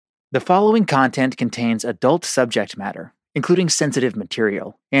The following content contains adult subject matter, including sensitive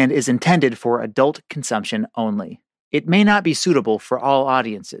material, and is intended for adult consumption only. It may not be suitable for all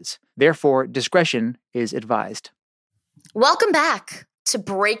audiences. Therefore, discretion is advised. Welcome back to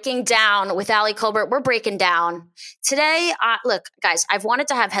Breaking Down with Ali Colbert. We're breaking down. Today, look, guys, I've wanted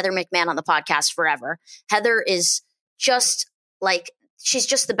to have Heather McMahan on the podcast forever. Heather is just like, she's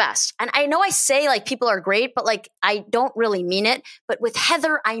just the best. And I know I say like people are great, but like I don't really mean it. But with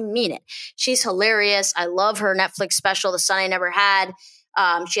Heather, I mean it. She's hilarious. I love her Netflix special, The Son I Never Had.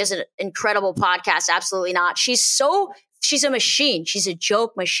 She has an incredible podcast. Absolutely not. She's a machine. She's a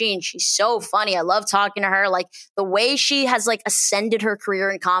joke machine. She's so funny. I love talking to her. Like the way she has like ascended her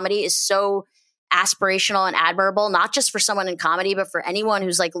career in comedy is so aspirational and admirable, not just for someone in comedy, but for anyone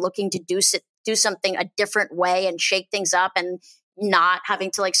who's like looking to do something a different way and shake things up and not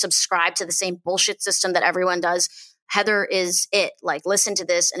having to like subscribe to the same bullshit system that everyone does. Heather is it. Like, listen to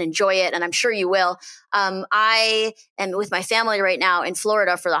this and enjoy it. And I'm sure you will. I am with my family right now in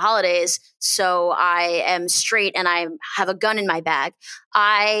Florida for the holidays. So I am straight and I have a gun in my bag.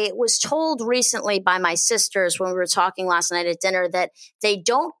 I was told recently by my sisters when we were talking last night at dinner that they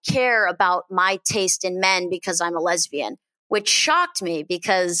don't care about my taste in men because I'm a lesbian, which shocked me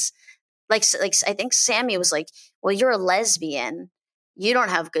because like I think Sammy was like, well, you're a lesbian. You don't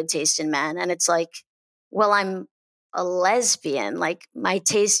have good taste in men. And it's like, well, I'm a lesbian. Like my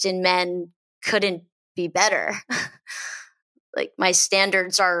taste in men couldn't be better. Like my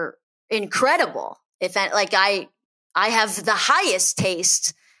standards are incredible. I have the highest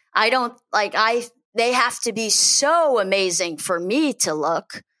taste. They have to be so amazing for me to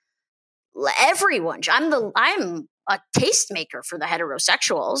look. Everyone, I'm a tastemaker for the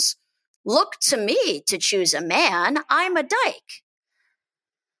heterosexuals. Look to me to choose a man. I'm a dyke.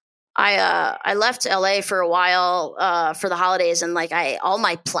 I left LA for a while for the holidays, and like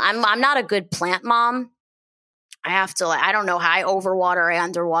I'm not a good plant mom. I have to I don't know how I overwater, I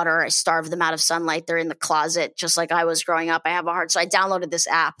underwater, I starve them out of sunlight. They're in the closet just like I was growing up. I have a heart, so I downloaded this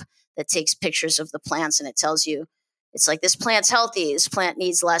app that takes pictures of the plants and it tells you, it's like this plant's healthy, this plant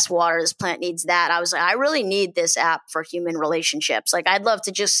needs less water, this plant needs that. I was like, I really need this app for human relationships. Like I'd love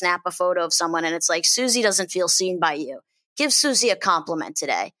to just snap a photo of someone and it's like, Susie doesn't feel seen by you. Give Susie a compliment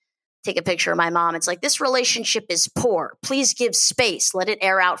today. Take a picture of my mom. It's like, this relationship is poor. Please give space. Let it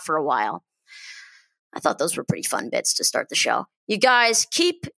air out for a while. I thought those were pretty fun bits to start the show. You guys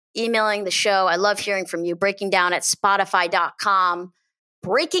keep emailing the show. I love hearing from you. breakingdown@spotify.com.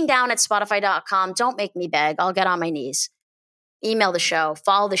 breakingdown@spotify.com. Don't make me beg. I'll get on my knees. Email the show,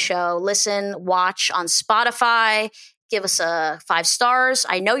 follow the show, listen, watch on Spotify. Give us 5 stars.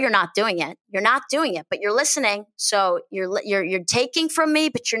 I know you're not doing it. You're not doing it, but you're listening. So you're taking from me,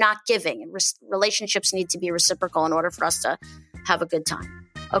 but you're not giving. And relationships need to be reciprocal in order for us to have a good time.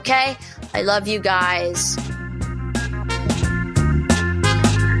 Okay? I love you guys.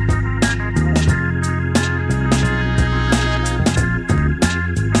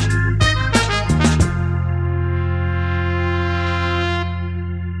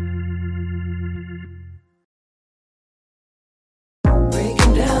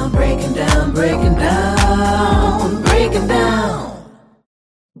 Breaking down.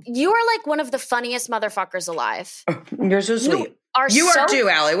 You are like one of the funniest motherfuckers alive. You're so sweet. You are too,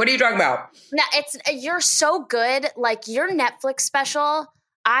 Allie. What are you talking about? No, you're so good. Like your Netflix special.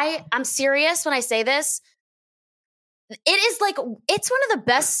 I'm serious when I say this. It is like, it's one of the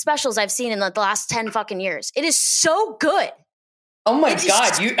best specials I've seen in the last 10 fucking years. It is so good. Oh my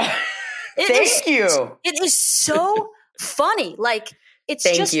God. Thank you. It is so funny. Like it's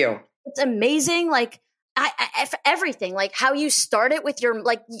Thank you. It's amazing. Like I for everything, like how you start it with your,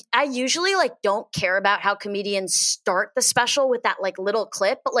 like, I usually like don't care about how comedians start the special with that like little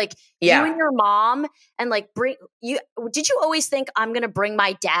clip, but like you and your mom and like did you always think I'm going to bring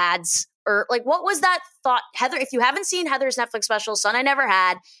my dad's, or like, what was that thought? Heather, if you haven't seen Heather's Netflix special, Son I Never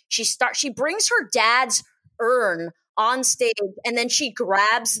Had, she brings her dad's urn on stage and then she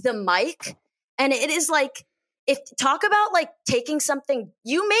grabs the mic and it is like, talk about like taking something,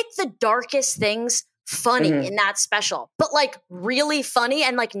 you make the darkest things funny in that special, but like really funny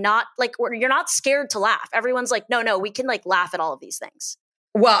and like not like you're not scared to laugh. Everyone's like, no, we can like laugh at all of these things.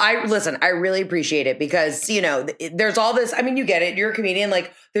 Well, I really appreciate it because, you know, there's all this, I mean, you get it. You're a comedian.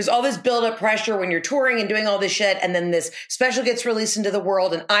 Like there's all this build-up pressure when you're touring and doing all this shit. And then this special gets released into the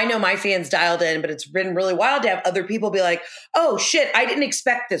world. And I know my fans dialed in, but it's been really wild to have other people be like, oh shit, I didn't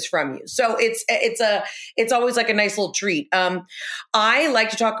expect this from you. So it's always like a nice little treat. I like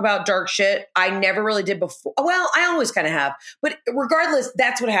to talk about dark shit. I never really did before. Well, I always kind of have, but regardless,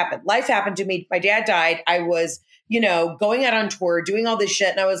 that's what happened. Life happened to me. My dad died. I was going out on tour, doing all this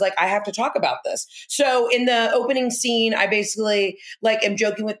shit. And I was like, I have to talk about this. So in the opening scene, I basically like am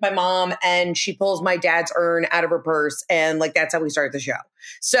joking with my mom and she pulls my dad's urn out of her purse. And like, that's how we start the show.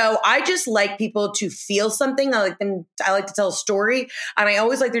 So I just like people to feel something. I like to tell a story. And I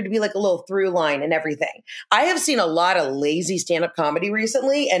always like there to be like a little through line and everything. I have seen a lot of lazy stand-up comedy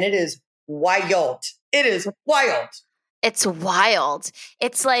recently, and it is wild. It is wild. It's wild.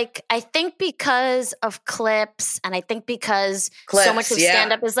 It's like, I think because of clips and I think because so much of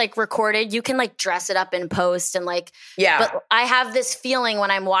stand-up is like recorded, you can like dress it up in post and like, but I have this feeling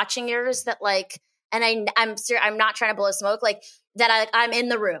when I'm watching yours that like, and I'm not trying to blow smoke, like that I'm in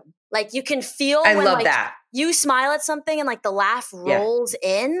the room. Like you can feel when like that. You smile at something and like the laugh rolls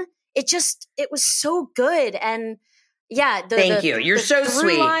in. It was so good. And thank you. You're so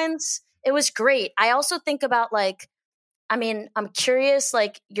sweet. Lines, it was great. I also think about like, I mean, I'm curious,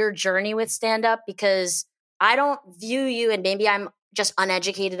 like your journey with stand-up, because I don't view you, and maybe I'm just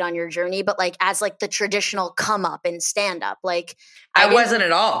uneducated on your journey, but like as like the traditional come up in stand-up. Like I wasn't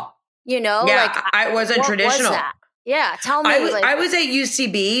at all. Like I wasn't traditional. Was that? Yeah, tell me. I was at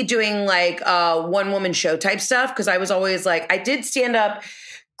UCB doing like one woman show type stuff because I was always like, I did stand up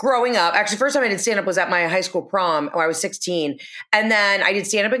growing up. Actually, first time I did stand up was at my high school prom when I was 16. And then I did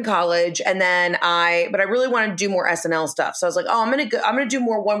stand up in college. And then but I really wanted to do more SNL stuff. So I was like, I'm going to do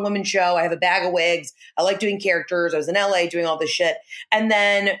more one woman show. I have a bag of wigs. I like doing characters. I was in LA doing all this shit. And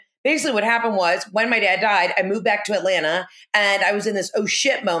then basically what happened was when my dad died, I moved back to Atlanta and I was in this oh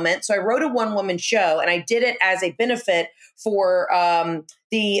shit moment. So I wrote a one woman show and I did it as a benefit for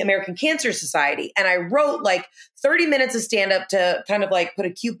the American Cancer Society. And I wrote like 30 minutes of stand up to kind of like put a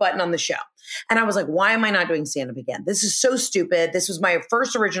cute button on the show. And I was like, why am I not doing stand up again? This is so stupid. This was my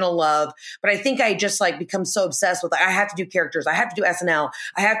first original love. But I think I just like become so obsessed with like, I have to do characters. I have to do SNL.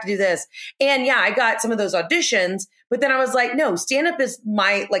 I have to do this. And yeah, I got some of those auditions, but then I was like, no, stand up is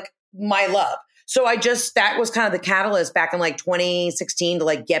my love. So that was kind of the catalyst back in like 2016 to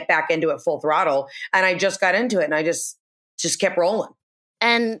like get back into it full throttle. And I just got into it and I just kept rolling.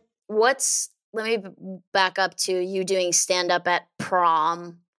 And let me back up to you doing stand up at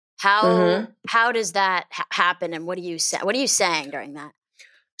prom. How does that happen? And what are you saying during that?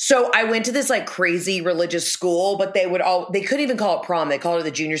 So I went to this like crazy religious school, but they couldn't even call it prom. They called it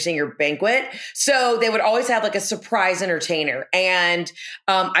the junior senior banquet. So they would always have like a surprise entertainer. And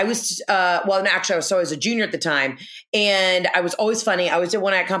I was, I was a junior at the time and I was always funny. I always did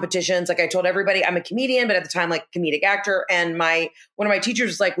one act competitions. Like I told everybody I'm a comedian, but at the time, like comedic actor. And one of my teachers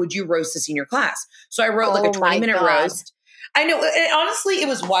was like, would you roast the senior class? So I wrote like a 20-minute roast. I know. And honestly, it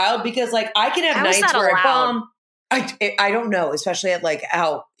was wild because like I can have nights where I bomb. I don't know, especially at like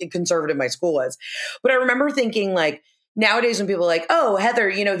how conservative my school was. But I remember thinking like nowadays when people are like, oh, Heather,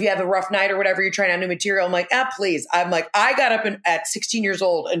 if you have a rough night or whatever, you're trying out new material. I'm like, please. I'm like, I got up at 16 years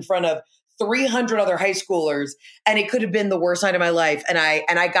old in front of 300 other high schoolers and it could have been the worst night of my life. And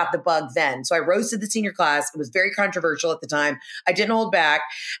I got the bug then. So I roasted the senior class. It was very controversial at the time. I didn't hold back.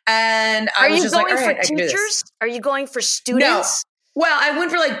 And I was just like, all right, I can do this. Are you going for students? No. Well, I went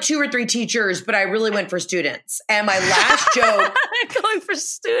for like 2 or 3 teachers, but I really went for students. And my last joke going for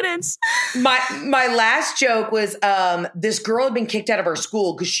students. My last joke was this girl had been kicked out of our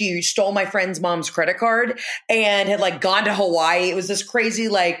school because she stole my friend's mom's credit card and had like gone to Hawaii. It was this crazy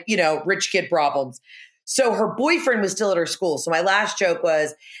like, rich kid problems. So her boyfriend was still at her school. So my last joke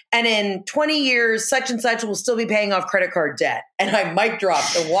was, and in 20 years, such and such will still be paying off credit card debt. And I mic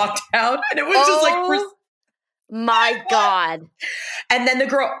dropped and walked out. And it was just like my God. And then the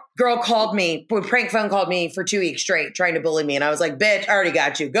girl called me, prank phone called me for 2 weeks straight trying to bully me. And I was like, bitch, I already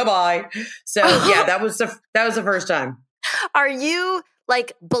got you. Goodbye. So yeah, that was the first time. Are you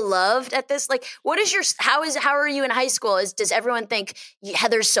like beloved at this? Like, how are you in high school? Does everyone think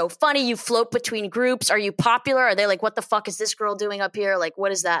Heather's so funny? You float between groups. Are you popular? Are they like, what the fuck is this girl doing up here? Like,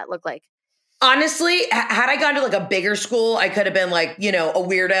 what does that look like? Honestly, had I gone to like a bigger school, I could have been like, a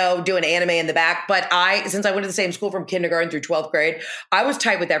weirdo doing anime in the back. But since I went to the same school from kindergarten through 12th grade, I was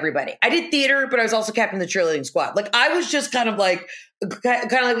tight with everybody. I did theater, but I was also captain of the cheerleading squad. Like I was just kind of like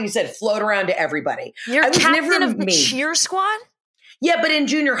what you said, float around to everybody. You're captain of the cheer squad? Yeah, but in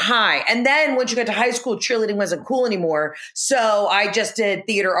junior high. And then once you got to high school, cheerleading wasn't cool anymore. So I just did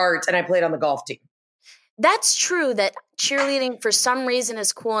theater arts and I played on the golf team. That's true that cheerleading for some reason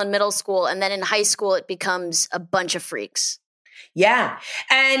is cool in middle school. And then in high school, it becomes a bunch of freaks. Yeah.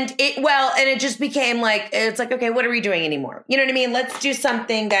 And it just became like, it's like, okay, what are we doing anymore? You know what I mean? Let's do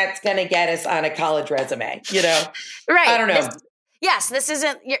something that's going to get us on a college resume, Right. I don't know. This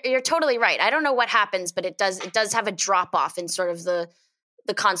isn't, you're totally right. I don't know what happens, but it does have a drop off in sort of the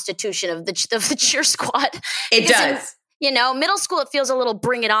the constitution of the cheer squad. It does. Middle school, it feels a little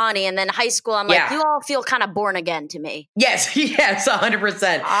bring it on-y. And then high school, I'm like, you all feel kind of born again to me. Yes,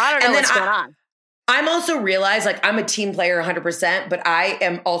 100%. I don't know what's going on. I'm also realized like I'm a team player 100%, but I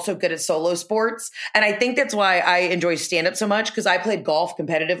am also good at solo sports. And I think that's why I enjoy stand-up so much, because I played golf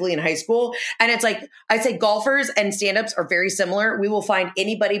competitively in high school. And it's like, I'd say golfers and stand-ups are very similar. We will find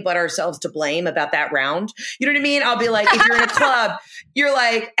anybody but ourselves to blame about that round. You know what I mean? I'll be like, if you're in a club, you're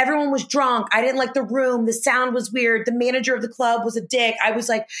like, everyone was drunk. I didn't like the room. The sound was weird. The manager of the club was a dick. I was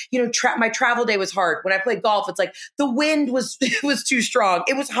like, my travel day was hard. When I played golf, it's like the wind was too strong.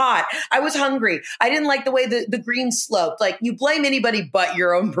 It was hot. I was hungry. I didn't like the way the green sloped. Like, you blame anybody but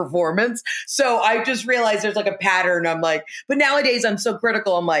your own performance. So I just realized there's like a pattern. I'm like, but nowadays I'm so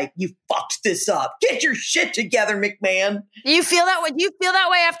critical. I'm like, you fucked this up. Get your shit together, McMahan. Do you feel that way? Do you feel that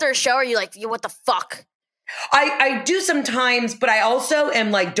way after a show? Or are you like, what the fuck? I do sometimes, but I also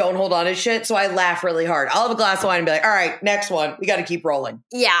am like, don't hold on to shit. So I laugh really hard. I'll have a glass of wine and be like, all right, next one. We got to keep rolling.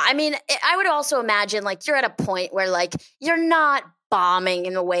 Yeah. I mean, I would also imagine like you're at a point where like you're not bombing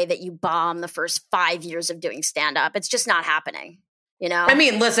in the way that you bomb the first 5 years of doing stand-up. It's just not happening. I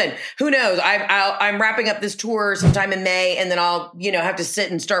mean, listen, who knows? I'm wrapping up this tour sometime in May, and then I'll, have to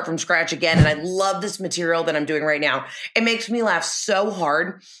sit and start from scratch again. And I love this material that I'm doing right now. It makes me laugh so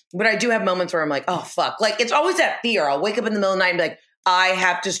hard, but I do have moments where I'm like, oh, fuck. Like, it's always that fear. I'll wake up in the middle of the night and be like, I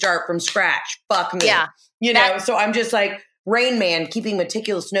have to start from scratch. Fuck me. Yeah. So I'm just like Rain Man, keeping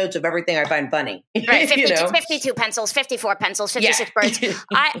meticulous notes of everything I find funny. Right. 52 pencils, 54 pencils, 56 birds.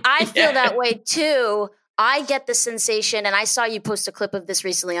 I feel that way too. I get the sensation, and I saw you post a clip of this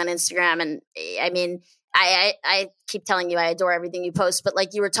recently on Instagram. And I mean, I keep telling you I adore everything you post, but like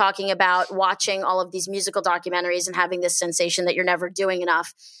you were talking about watching all of these musical documentaries and having this sensation that you're never doing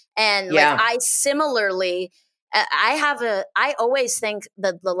enough. And like I similarly, I always think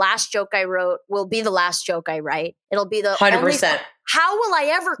that the last joke I wrote will be the last joke I write. It'll be the 100%. How will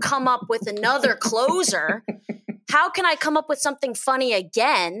I ever come up with another closer? How can I come up with something funny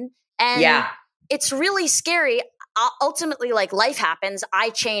again? And it's really scary. Ultimately, like life happens, I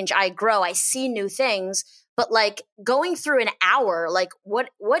change, I grow, I see new things. But like going through an hour, like what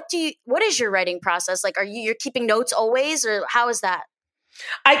is your writing process? Like, you're keeping notes always, or how is that?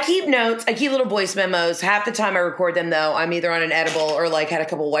 I keep notes. I keep little voice memos. Half the time I record them, though, I'm either on an edible or like had a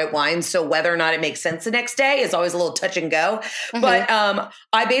couple white wines. So whether or not it makes sense the next day is always a little touch and go. Mm-hmm. But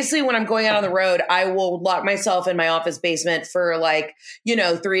I basically, when I'm going out on the road, I will lock myself in my office basement for like,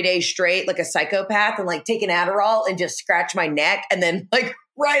 3 days straight, like a psychopath, and like take an Adderall and just scratch my neck and then like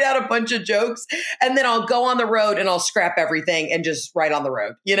write out a bunch of jokes. And then I'll go on the road and I'll scrap everything and just write on the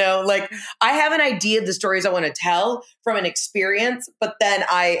road. Like I have an idea of the stories I want to tell from an experience, but then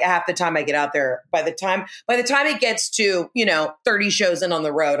half the time I get out there, by the time it gets to, 30 shows in on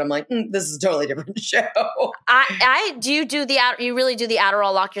the road, I'm like, this is a totally different show. You really do the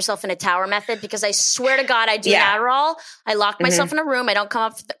Adderall lock yourself in a tower method? Because I swear to God, I do an Adderall. I lock myself in a room. I don't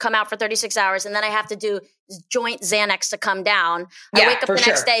come out for 36 hours. And then I have to do joint Xanax to come down. I wake up the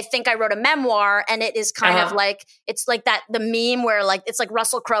next day, think I wrote a memoir, and it is kind of like, it's like that, the meme where like, it's like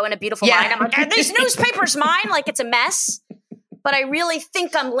Russell Crowe in A Beautiful Mind. I'm like, are these newspapers mine? Like it's a mess, but I really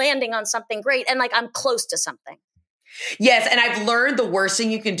think I'm landing on something great. And like, I'm close to something. Yes. And I've learned the worst thing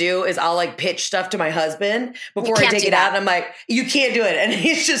you can do is I'll like pitch stuff to my husband before I take it out. And I'm like, you can't do it. And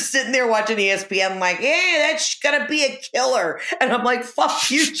he's just sitting there watching ESPN. I'm like, hey, that's going to be a killer. And I'm like, fuck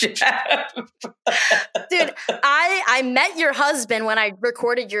you, Jeff. Dude, I met your husband when I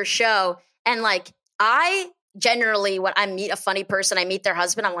recorded your show. And like, I generally, when I meet a funny person, I meet their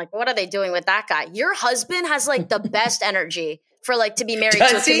husband. I'm like, what are they doing with that guy? Your husband has like the best energy for like to be married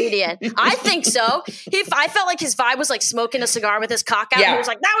to a comedian. I think so. I felt like his vibe was like smoking a cigar with his cock out. And he was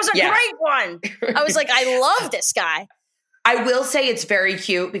like, that was a great one. I was like, I love this guy. I will say it's very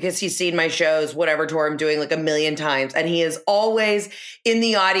cute because he's seen my shows, whatever tour I'm doing, like a million times. And he is always in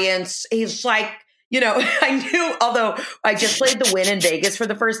the audience. He's like, I knew, although I just played The Win in Vegas for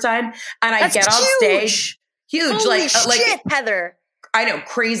the first time, and I get off stage. Huge. Holy shit, Heather. I know,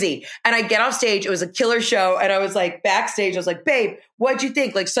 crazy. And I get off stage. It was a killer show. And I was like, backstage, I was like, babe, what'd you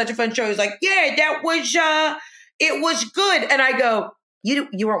think? Like, such a fun show. He was like, yeah, that was, it was good. And I go,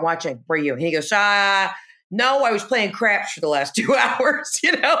 you weren't watching, were you? And he goes, no, I was playing craps for the last 2 hours,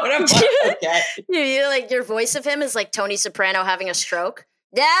 And I'm like, okay. You like your voice of him is like Tony Soprano having a stroke.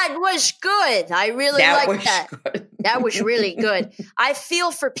 That was good. I really liked that. Good. That was really good. I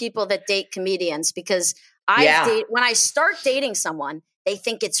feel for people that date comedians because when I start dating someone, they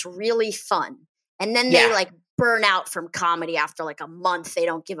think it's really fun. And then they like burn out from comedy after like a month. They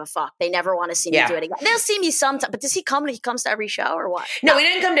don't give a fuck. They never want to see me do it again. They'll see me sometime, but does he come when he comes to every show or what? No, he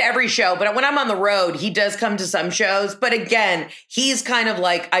didn't come to every show, but when I'm on the road, he does come to some shows. But again, he's kind of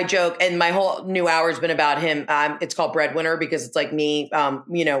like, I joke, and my whole new hour's been about him. It's called Breadwinner because it's like me,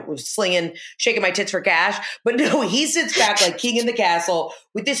 slinging, shaking my tits for cash. But no, he sits back like king in the castle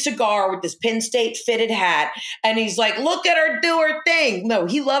with this cigar, with this Penn State fitted hat. And he's like, look at her do her thing. No,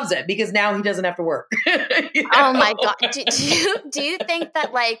 he loves it because now he doesn't have to work. Oh my God. Do you think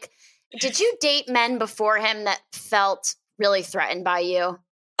that did you date men before him that felt really threatened by you?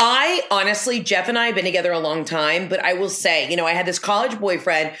 I honestly, Jeff and I have been together a long time, but I will say, I had this college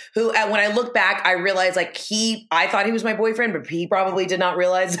boyfriend who, when I look back, I realized I thought he was my boyfriend, but he probably did not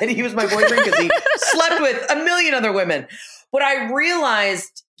realize that he was my boyfriend because he slept with a million other women. But I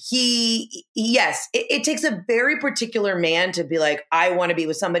realized it takes a very particular man to be like, I want to be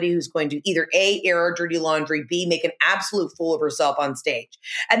with somebody who's going to either A, air our dirty laundry, B, make an absolute fool of herself on stage.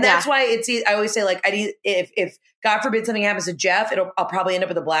 And that's why I always say, if God forbid something happens to Jeff, I'll probably end up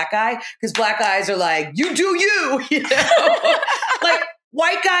with a black guy because black guys are like, you do you, like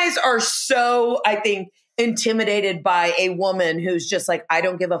white guys are so, I think, intimidated by a woman who's just like, I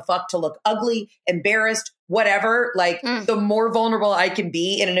don't give a fuck to look ugly, embarrassed, whatever. The more vulnerable I can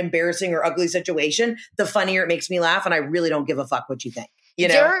be in an embarrassing or ugly situation, the funnier it makes me laugh. And I really don't give a fuck what you think.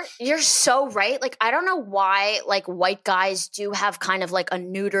 You're so right. I don't know why white guys do have kind of a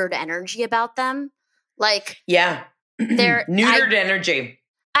neutered energy about them. They're neutered energy.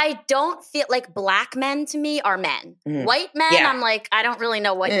 I don't feel like black men to me are men. Mm-hmm. White men, I'm like, I don't really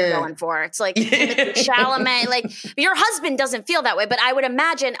know what you're going for. It's like Chalamet, your husband doesn't feel that way, but I would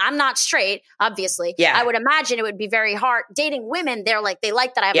imagine, I'm not straight, obviously. Yeah. I would imagine it would be very hard. Dating women, they like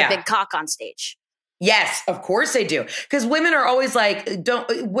that I have a big cock on stage. Yes, of course they do. Because women are always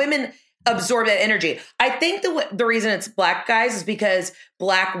women absorb that energy. I think the reason it's black guys is because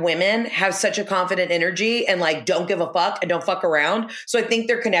black women have such a confident energy and don't give a fuck and don't fuck around. So I think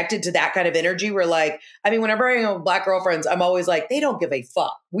they're connected to that kind of energy where whenever I have black girlfriends, I'm always like, they don't give a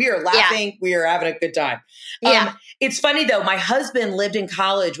fuck. We are laughing. Yeah. We are having a good time. Yeah. It's funny though. My husband lived in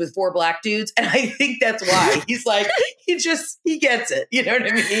college with 4 black dudes. And I think that's why he's he gets it. You know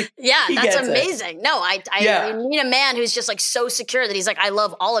what I mean? Yeah. That's amazing. No, I need a man who's just so secure that he's like, I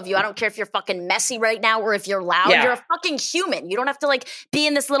love all of you. I don't care if you're fucking messy right now or if you're loud. Yeah. You're a fucking human. You don't have to be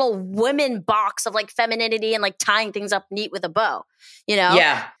in this little women box of femininity and tying things up neat with a bow,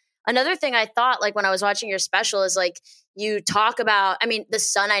 Yeah. Another thing I thought when I was watching your special is you talk about, the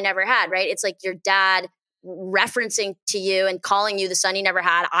son I never had, right? It's your dad referencing to you and calling you the son he never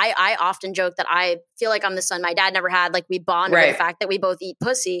had. I often joke that I feel like I'm the son my dad never had. We bond over the fact that we both eat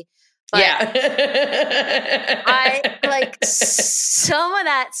pussy. But I some of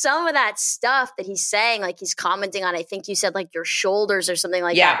that stuff that he's saying, he's commenting on, I think you said your shoulders or something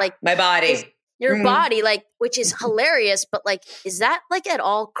that. My body. Your body, which is hilarious, but is that at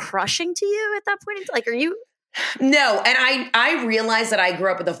all crushing to you at that point? Are you? No. And I realized that I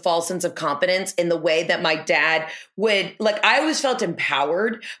grew up with a false sense of confidence in the way that my dad would, I always felt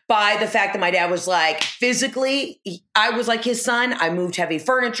empowered by the fact that my dad was physically, I was like his son. I moved heavy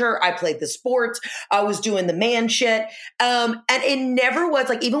furniture. I played the sports. I was doing the man shit. And it never was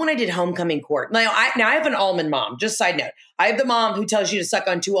even when I did homecoming court. Now I have an almond mom, just side note. I have the mom who tells you to suck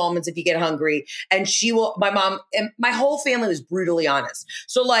on 2 almonds if you get hungry. And my mom, and my whole family was brutally honest.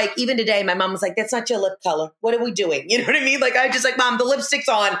 So even today, my mom was like, that's not your lip color. What are we doing? You know what I mean? I just Mom, the lipstick's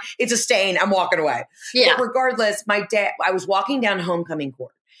on. It's a stain. I'm walking away. Yeah. But regardless, my dad, I was walking down homecoming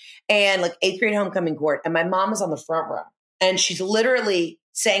court and 8th grade homecoming court. And my mom was on the front row and she's literally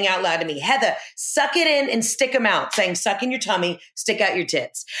saying out loud to me, Heather, suck it in and stick them out, saying, suck in your tummy, stick out your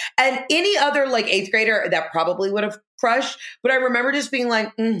tits. And any other 8th grader that probably would have crushed. But I remember just being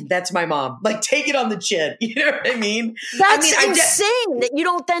that's my mom. Take it on the chin. You know what I mean? That's insane that you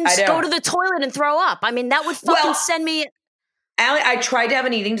don't then go to the toilet and throw up. That would fucking send me. Allie, I tried to have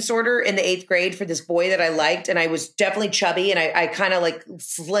an eating disorder in the 8th grade for this boy that I liked. And I was definitely chubby. And I kind of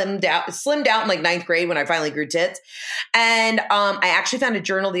slimmed out in 9th grade when I finally grew tits. And I actually found a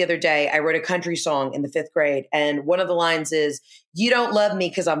journal the other day. I wrote a country song in the 5th grade. And one of the lines is, you don't love me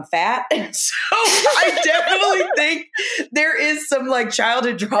because I'm fat. And so I definitely think there is some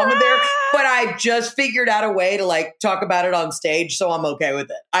childhood trauma there. But I've just figured out a way to talk about it on stage. So I'm okay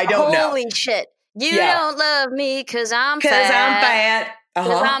with it. I don't know. Holy shit. You don't love me because I'm fat. Because I'm fat.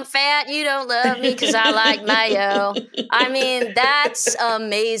 Because I'm fat. You don't love me because I like mayo. That's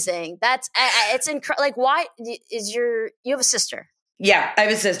amazing. It's incredible. Why you have a sister? Yeah, I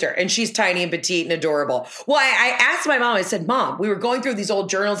have a sister, and she's tiny and petite and adorable. Well, I asked my mom, I said, Mom, we were going through these old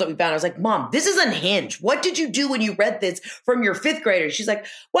journals that we found. I was like, Mom, this is unhinged. What did you do when you read this from your fifth grader? She's like,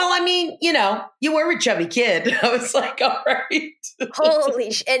 well, I mean, you were a chubby kid. I was like, all right.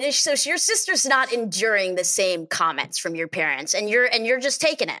 Holy and so your sister's not enduring the same comments from your parents, and you're just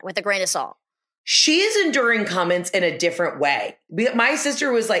taking it with a grain of salt. She is enduring comments in a different way. My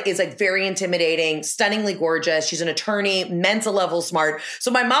sister is very intimidating, stunningly gorgeous. She's an attorney, mental level smart. So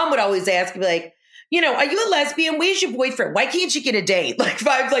my mom would always ask me like, are you a lesbian? Where's your boyfriend? Why can't you get a date? Like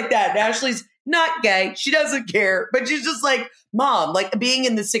vibes like that. And Ashley's not gay. She doesn't care. But she's just like, Mom, like being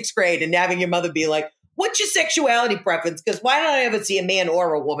in the 6th grade and having your mother be like, what's your sexuality preference? Because why don't I ever see a man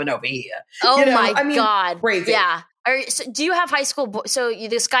or a woman over here? Oh my God. Crazy. Yeah. So do you have high school?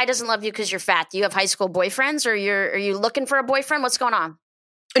 This guy doesn't love you because you're fat. Do you have high school boyfriends, or are you looking for a boyfriend? What's going on?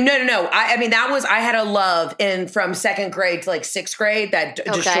 No. I mean, I had a love from 2nd grade to like 6th grade that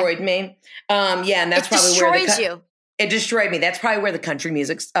destroyed me. And that's probably where it destroyed me. That's probably where the country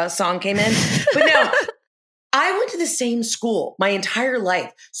music song came in. But no, I went to the same school my entire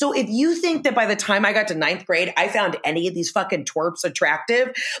life. So if you think that by the time I got to 9th grade, I found any of these fucking twerps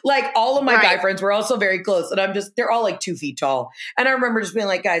attractive, like all of my guy friends were also very close. And they're all like 2 feet tall. And I remember just being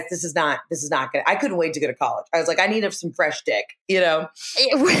like, guys, this is not good. I couldn't wait to go to college. I was like, I need some fresh dick,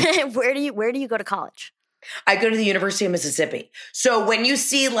 Where do you go to college? I go to the University of Mississippi. So when you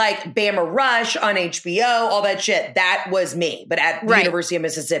see like Bama Rush on HBO, all that shit, that was me, but at the University of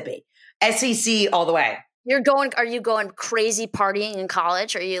Mississippi, SEC all the way. Are you going crazy partying in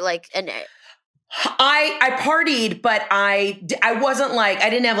college? Are you like I partied, but I wasn't I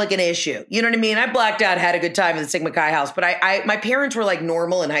didn't have like an issue. You know what I mean? I blacked out, had a good time in the Sigma Chi house, but my parents were like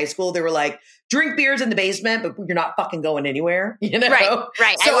normal in high school. They were like, drink beers in the basement, but you're not fucking going anywhere,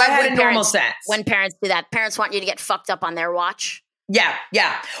 Right. So I had a normal sense. When parents do that, parents want you to get fucked up on their watch.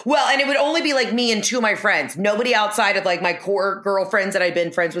 Yeah. Well, and it would only be like me and 2 of my friends. Nobody outside of like my core girlfriends that I've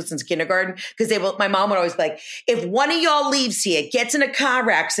been friends with since kindergarten. Because my mom would always be like, if one of y'all leaves here, gets in a car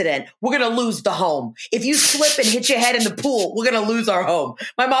accident, we're going to lose the home. If you slip and hit your head in the pool, we're going to lose our home.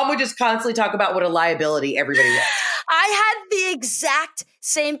 My mom would just constantly talk about what a liability everybody was. I had the exact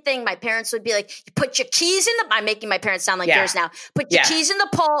same thing. My parents would be like, you put your keys in I'm making my parents sound like yours now. Put your keys in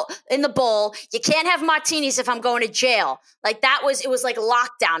the bowl. You can't have martinis if I'm going to jail. Like it was like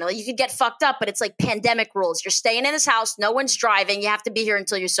lockdown. Like you could get fucked up, but it's like pandemic rules. You're staying in this house. No one's driving. You have to be here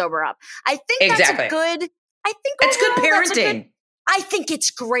until you're sober up. I think that's it's good parenting. I think it's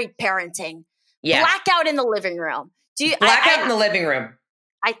great parenting. Yeah. Blackout in the living room. Blackout in the living room.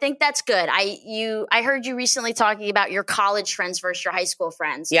 I think that's good. I heard you recently talking about your college friends versus your high school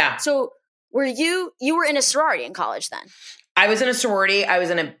friends. Yeah. So you were in a sorority in college then? I was in a sorority. I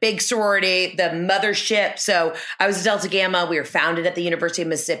was in a big sorority, the mothership. So I was a Delta Gamma. We were founded at the University of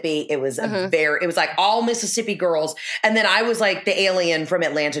Mississippi. It was it was like all Mississippi girls. And then I was like the alien from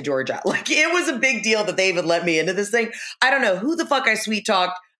Atlanta, Georgia. Like it was a big deal that they even let me into this thing. I don't know who the fuck I sweet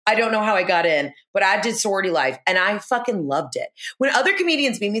talked. I don't know how I got in, but I did sorority life and I fucking loved it. When other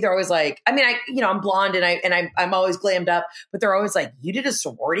comedians meet me, they're always like, I mean, I'm blonde and I'm always glammed up, but they're always like, you did a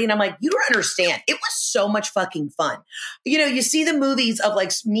sorority? And I'm like, you don't understand. It was so much fucking fun. You see the movies of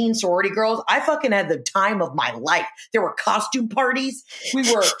like mean sorority girls. I fucking had the time of my life. There were costume parties.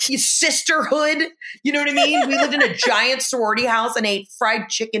 We were sisterhood. You know what I mean? We lived in a giant sorority house and ate fried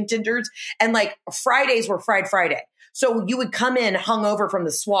chicken tenders. And like Fridays were Fried Friday. So you would come in hungover from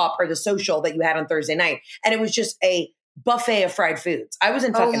the swap or the social that you had on Thursday night. And it was just a buffet of fried foods. I was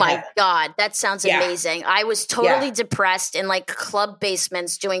in fucking heaven. God. That sounds amazing. I was totally depressed in like club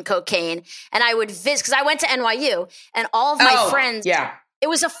basements doing cocaine. And I would visit because I went to NYU and all of my friends. Yeah. It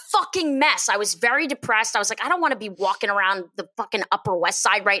was a fucking mess. I was very depressed. I was like, I don't want to be walking around the fucking Upper West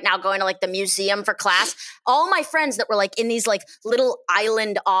Side right now going to like the museum for class. All my friends that were like in these like little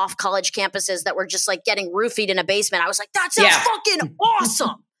island off college campuses that were just like getting roofied in a basement. I was like, that sounds fucking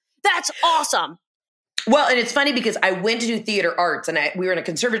awesome. That's awesome. Well, and it's funny because I went to do theater arts and we were in a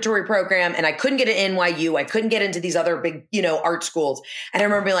conservatory program and I couldn't get an NYU. I couldn't get into these other big, art schools. And I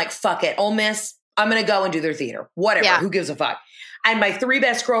remember being like, fuck it, Ole Miss, I'm going to go and do their theater. Whatever. Yeah. Who gives a fuck? And my 3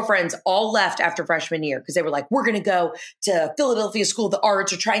 best girlfriends all left after freshman year because they were like, we're going to go to Philadelphia School of the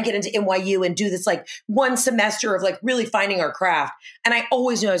Arts or try and get into NYU and do this like 1 semester of like really finding our craft. And I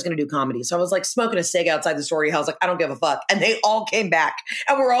always knew I was going to do comedy. So I was like smoking a cig outside the sorority house. Like, I don't give a fuck. And they all came back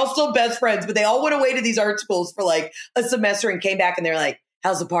and we're all still best friends, but they all went away to these art schools for like a semester and came back and they're like,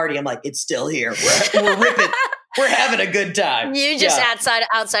 how's the party? I'm like, it's still here. We're ripping. We're having a good time. You just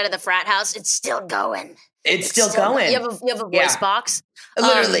outside of the frat house. It's still going. It's still going. You have a voice box?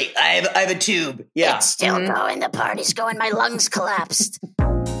 Literally, I have a tube. Yeah. It's still going. The party's going. My lungs collapsed.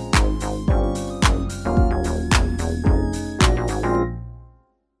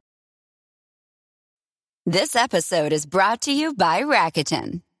 This episode is brought to you by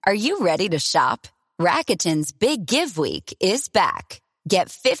Rakuten. Are you ready to shop? Rakuten's Big Give Week is back. Get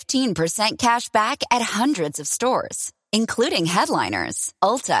 15% cash back at hundreds of stores, including headliners,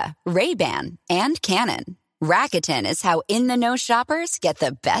 Ulta, Ray-Ban, and Canon. Rakuten is how in-the-know shoppers get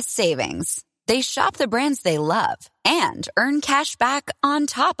the best savings. They shop the brands they love and earn cash back on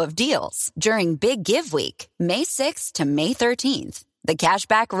top of deals during Big Give Week, May 6th to May 13th. The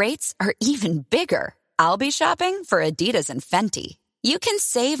cashback rates are even bigger. I'll be shopping for Adidas and Fenty. You can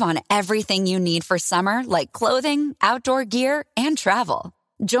save on everything you need for summer, like clothing, outdoor gear, and travel.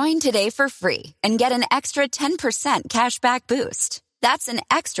 Join today for free and get an extra 10% cashback boost. That's an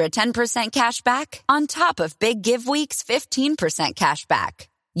extra 10% cash back on top of Big Give Week's 15% cash back.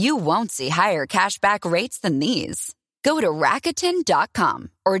 You won't see higher cashback rates than these. Go to Rakuten.com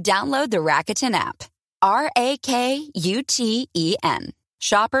or download the Rakuten app. Rakuten.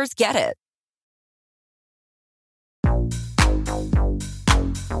 Shoppers get it.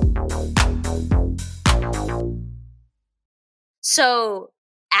 So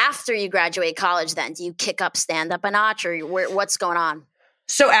after you graduate college, then do you kick up stand-up a notch, or what's going on?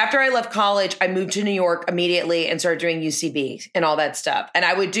 So after I left college, I moved to New York immediately and started doing UCB and all that stuff. And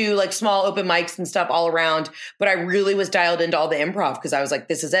I would do like small open mics and stuff all around. But I really was dialed into all the improv because I was like,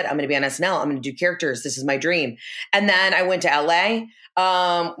 this is it. I'm going to be on SNL. I'm going to do characters. This is my dream. And then I went to LA,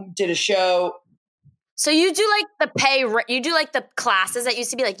 did a show. So you do like you do like the classes at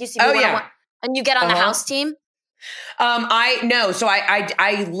UCB, like UCB 101, and you get on the house team? So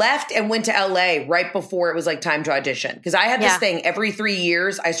I left and went to LA right before it was like time to audition. Cause I had this thing every 3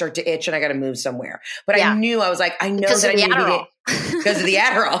 years I start to itch and I got to move somewhere. But I knew, I was like, I know because that I need to get because of the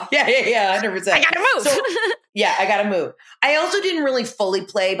Adderall. Yeah. 100%. I got to move. So, I got to move. I also didn't really fully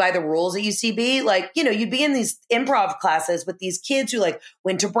play by the rules at UCB. Like, you'd be in these improv classes with these kids who like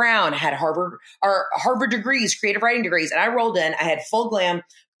went to Brown, had Harvard degrees, creative writing degrees. And I rolled in, I had full glam,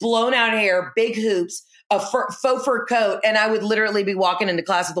 blown out hair, big hoops, a faux fur coat, and I would literally be walking into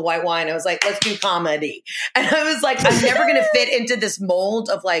class with a white wine. I was like, let's do comedy. And I was like, I'm never going to fit into this mold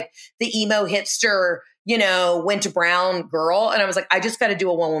of like the emo hipster, went to Brown girl. And I was like, I just got to do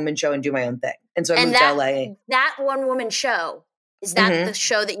a one-woman show and do my own thing. And so I moved to LA. That one-woman show, is that the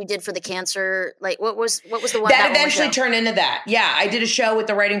show that you did for the cancer? Like, what was the one that eventually turned into that? Yeah, I did a show with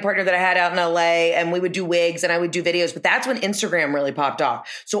the writing partner that I had out in LA, and we would do wigs and I would do videos. But that's when Instagram really popped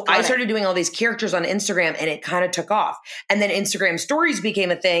off. So I started doing all these characters on Instagram, and it kind of took off. And then Instagram stories became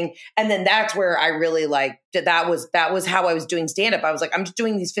a thing, and then that's where I really that was how I was doing stand up. I was like, I'm just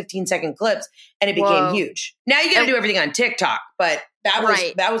doing these 15-second clips, and it became huge. Now you got to do everything on TikTok, but that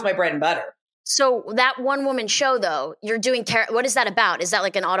was my bread and butter. So that one-woman show, though, you're doing what is that about? Is that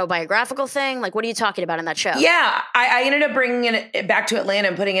like an autobiographical thing? Like, what are you talking about in that show? Yeah, I ended up bringing it back to Atlanta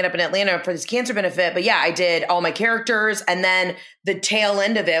and putting it up in Atlanta for this cancer benefit. But yeah, I did all my characters. And then the tail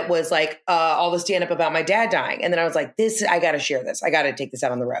end of it was like all the stand-up about my dad dying. And then I was like, I got to share this. I got to take this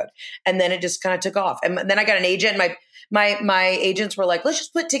out on the road. And then it just kind of took off. And then I got an agent. My agents were like, let's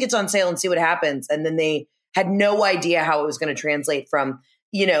just put tickets on sale and see what happens. And then they had no idea how it was going to translate from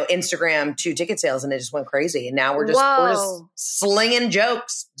Instagram to ticket sales, and it just went crazy. And now we're just slinging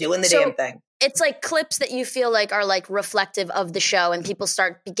jokes, doing the damn thing. It's like clips that you feel like are like reflective of the show, and people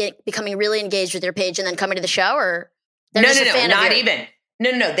start becoming really engaged with your page and then coming to the show, or no, not even.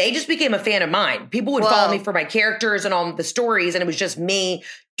 No. They just became a fan of mine. People would follow me for my characters and all the stories, and it was just me.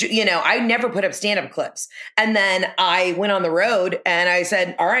 I never put up stand-up clips. And then I went on the road and I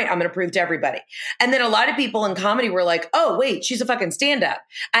said, all right, I'm going to prove to everybody. And then a lot of people in comedy were like, oh, wait, she's a fucking stand-up.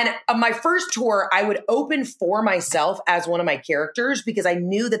 And on my first tour, I would open for myself as one of my characters because I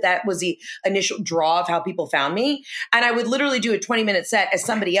knew that was the initial draw of how people found me. And I would literally do a 20-minute set as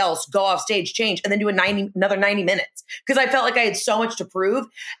somebody else, go off stage, change, and then do another 90 minutes because I felt like I had so much to prove.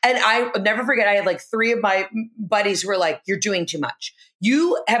 And I would never forget, I had like 3 of my buddies who were like, you're doing too much.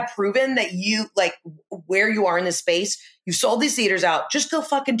 You have proven that you like where you are in this space. You sold these theaters out. Just go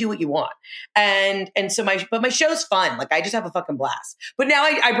fucking do what you want. And so my show's fun. Like I just have a fucking blast. But now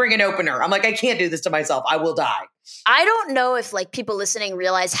I bring an opener. I'm like, I can't do this to myself. I will die. I don't know if like people listening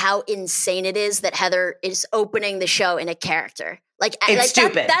realize how insane it is that Heather is opening the show in a character. Like it's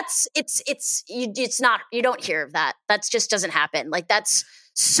stupid. It's not, you don't hear of that. That just doesn't happen. Like that's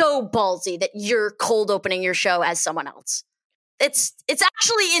so ballsy that you're cold opening your show as someone else. It's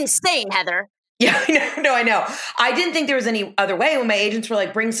actually insane, Heather. Yeah, I know. I didn't think there was any other way. When my agents were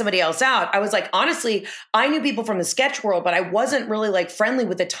like, bring somebody else out, I was like, honestly, I knew people from the sketch world, but I wasn't really like friendly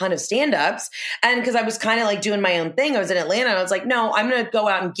with a ton of stand-ups. And because I was kind of like doing my own thing, I was in Atlanta and I was like, no, I'm going to go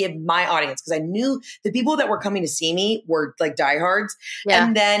out and give my audience, because I knew the people that were coming to see me were like diehards. Yeah.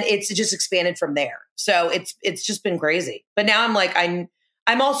 And then it's just expanded from there. So it's just been crazy. But now I'm like,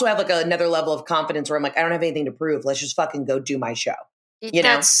 I'm also have like another level of confidence where I'm like, I don't have anything to prove. Let's just fucking go do my show.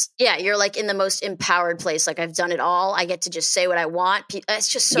 You're like in the most empowered place. Like, I've done it all. I get to just say what I want. It's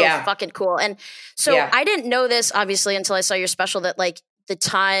just so fucking cool. And so I didn't know this obviously until I saw your special, that like the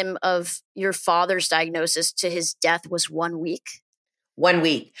time of your father's diagnosis to his death was 1 week. 1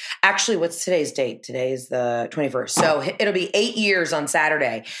 week. Actually, what's today's date? Today is the 21st. So it'll be 8 years on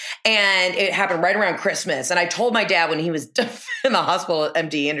Saturday. And it happened right around Christmas. And I told my dad when he was in the hospital at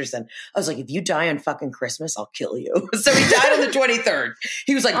MD Anderson, I was like, if you die on fucking Christmas, I'll kill you. So he died on the 23rd.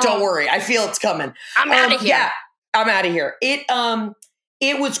 He was like, don't worry. I feel it's coming. I'm out of here. Yeah, I'm out of here.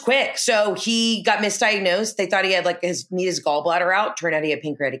 It was quick. So he got misdiagnosed. They thought he had like his gallbladder out. Turned out he had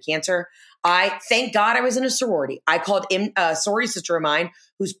pancreatic cancer. Thank God I was in a sorority. I called a sorority sister of mine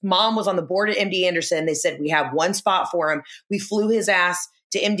whose mom was on the board at MD Anderson. They said, we have one spot for him. We flew his ass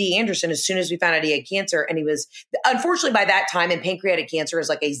to MD Anderson as soon as we found out he had cancer. And he was, unfortunately by that time, and pancreatic cancer is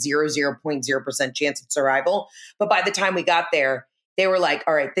like a 0.0% chance of survival. But by the time we got there, they were like,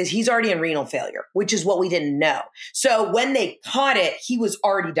 all right, he's already in renal failure, which is what we didn't know. So when they caught it, he was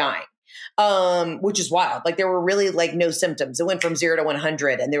already dying. Which is wild. Like, there were really like no symptoms. It went from 0 to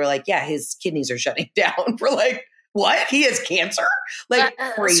 100 and they were like, yeah, his kidneys are shutting down. We're like, what? He has cancer? Like,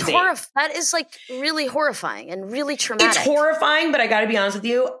 crazy. That is like really horrifying and really traumatic. It's horrifying, but I got to be honest with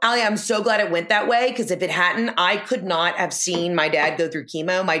you, Allie, I'm so glad it went that way, because if it hadn't, I could not have seen my dad go through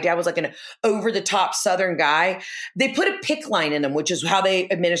chemo. My dad was like an over-the-top Southern guy. They put a PICC line in him, which is how they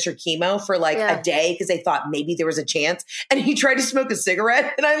administer chemo for like a day, because they thought maybe there was a chance. And he tried to smoke a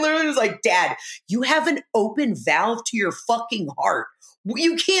cigarette. And I literally was like, Dad, you have an open valve to your fucking heart.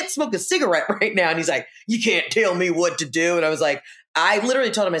 You can't smoke a cigarette right now. And he's like, you can't tell me what to do. And I was like, I literally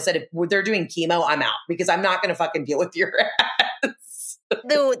told him, I said, if they're doing chemo, I'm out, because I'm not going to fucking deal with your ass.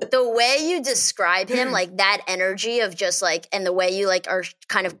 The way you describe him, like that energy of just like, and the way you like are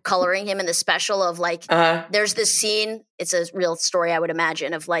kind of coloring him in the special of like, there's this scene, it's a real story, I would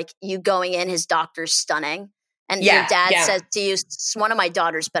imagine, of like you going in, his doctor's stunning. And your dad says to you, one of my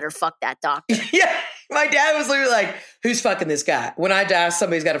daughters better fuck that doctor. Yeah. My dad was literally like, who's fucking this guy? When I die,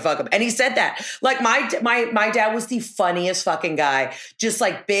 somebody's got to fuck him. And he said that. Like, my dad was the funniest fucking guy. Just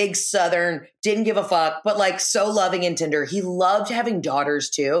like big Southern, didn't give a fuck, but like so loving and tender. He loved having daughters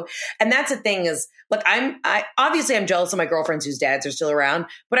too. And that's the thing is, look, obviously I'm jealous of my girlfriends whose dads are still around,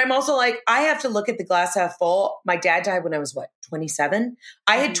 but I'm also like, I have to look at the glass half full. My dad died when I was 27?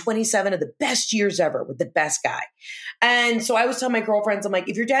 I had 27 of the best years ever with the best guy. And so I was telling my girlfriends, I'm like,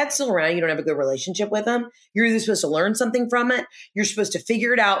 if your dad's still around, you don't have a good relationship with him, you're either supposed to learn something from it, you're supposed to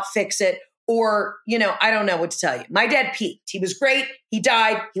figure it out, fix it, or, I don't know what to tell you. My dad peaked. He was great. He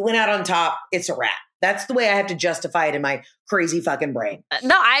died. He went out on top. It's a wrap. That's the way I have to justify it in my crazy fucking brain.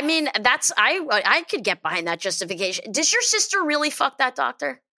 No, I mean, I could get behind that justification. Does your sister really fuck that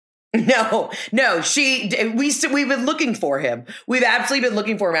doctor? No, we've been looking for him. We've absolutely been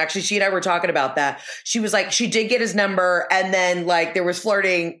looking for him. Actually, she and I were talking about that. She was like, she did get his number, and then like there was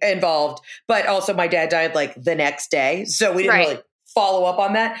flirting involved, but also my dad died like the next day. So we didn't really follow up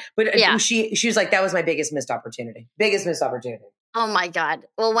on that. But she was like, that was my biggest missed opportunity. Oh my God.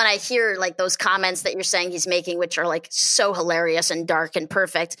 Well, when I hear like those comments that you're saying he's making, which are like so hilarious and dark and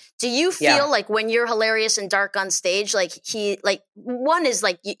perfect, do you feel like when you're hilarious and dark on stage, like he, like one is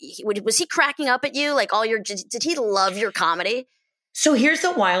like, was he cracking up at you? Like did he love your comedy? So here's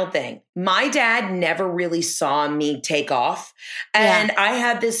the wild thing. My dad never really saw me take off. And I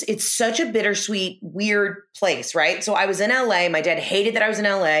had this, it's such a bittersweet, weird place, right? So I was in LA. My dad hated that I was in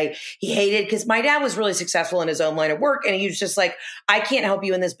LA. He hated, because my dad was really successful in his own line of work. And he was just like, I can't help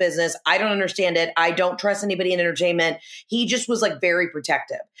you in this business. I don't understand it. I don't trust anybody in entertainment. He just was like very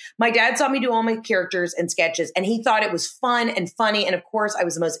protective. My dad saw me do all my characters and sketches, and he thought it was fun and funny. And of course, I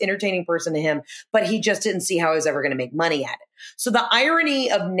was the most entertaining person to him, but he just didn't see how I was ever going to make money at it. So the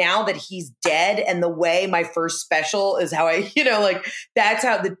irony of now that he's dead, and the way my first special is how I, like that's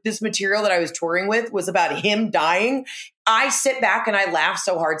how this material that I was touring with was about him dying. I sit back and I laugh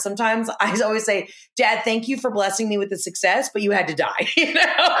so hard sometimes. I always say, Dad, thank you for blessing me with the success, but you had to die,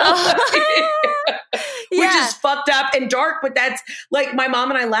 which is fucked up and dark. But that's like, my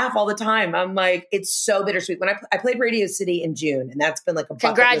mom and I laugh all the time. I'm like, it's so bittersweet. When I played Radio City in June, and that's been like a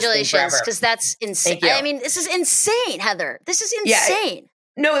bucket list thing forever. Congratulations, because that's insane. I mean, this is insane, Heather. This is insane.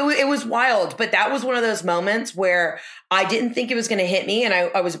 No, it was wild, but that was one of those moments where I didn't think it was going to hit me. And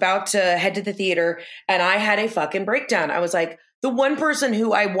I was about to head to the theater and I had a fucking breakdown. I was like, the one person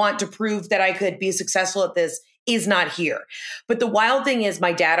who I want to prove that I could be successful at this is not here. But the wild thing is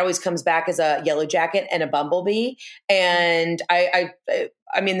my dad always comes back as a yellow jacket and a bumblebee. And I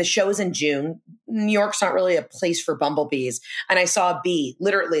mean, the show is in June. New York's not really a place for bumblebees. And I saw a bee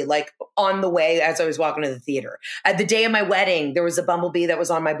literally like on the way as I was walking to the theater. At the day of my wedding, there was a bumblebee that was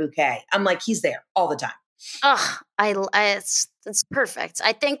on my bouquet. I'm like, he's there all the time. Oh, it's perfect.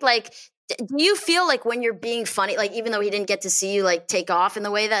 I think like, do you feel like when you're being funny, like even though he didn't get to see you like take off in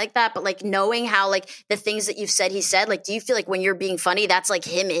the way that like that, but like knowing how like the things that you've said, he said, like, do you feel like when you're being funny, that's like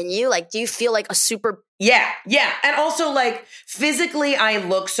him in you? Like, do you feel like a super Yeah. And also like physically I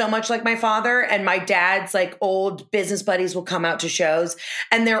look so much like my father, and my dad's like old business buddies will come out to shows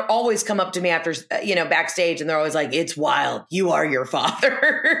and they're always come up to me after, backstage, and they're always like, it's wild. You are your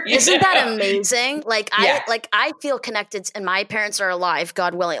father. Isn't that amazing? Like I feel connected and my parents are alive,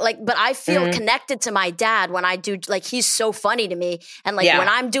 God willing. Like, but I feel connected to my dad when I do, like, he's so funny to me. And like when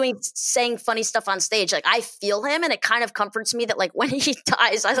I'm saying funny stuff on stage, like I feel him, and it kind of comforts me that like when he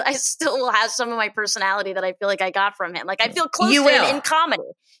dies, I still will have some of my personality that I feel like I got from him. Like I feel close to him in comedy.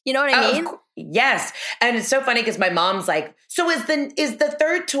 You know what I mean? Yes. And it's so funny because my mom's like, so is the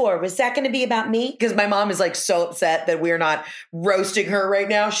third tour, was that going to be about me? Because my mom is like so upset that we're not roasting her right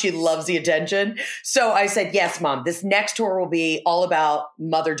now. She loves the attention. So I said, yes, Mom, this next tour will be all about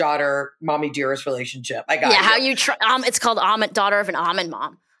mother-daughter, mommy-dearest relationship. I got you. How you try, it's called Daughter of an Almond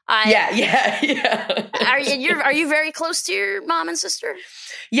Mom. Yeah. Are you very close to your mom and sister?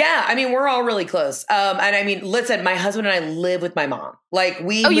 Yeah, I mean, we're all really close. And I mean, listen, my husband and I live with my mom. Like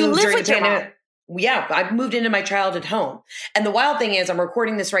we moved you live during with the your pandemic. mom? Yeah, I moved into my childhood home. And the wild thing is I'm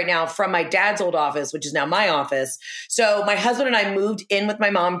recording this right now from my dad's old office, which is now my office. So my husband and I moved in with my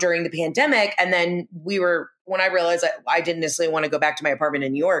mom during the pandemic. And then when I realized I didn't necessarily want to go back to my apartment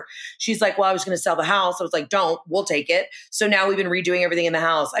in New York, she's like, well, I was going to sell the house. I was like, don't, we'll take it. So now we've been redoing everything in the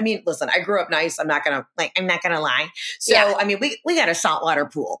house. I mean, listen, I grew up nice. I'm not going to lie. So, yeah. I mean, we got a saltwater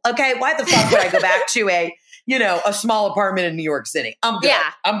pool. Okay. Why the fuck would I go back to a small apartment in New York City? I'm good.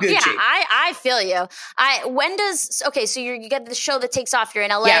 Yeah. I'm Gucci. Yeah, I feel you. So you get the show that takes off. You're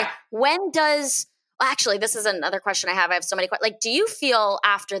in LA. Yeah. Actually, this is another question I have. I have so many questions. Like, do you feel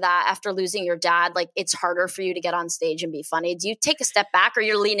after losing your dad, like it's harder for you to get on stage and be funny? Do you take a step back, or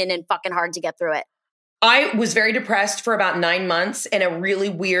you're leaning in fucking hard to get through it? I was very depressed for about 9 months in a really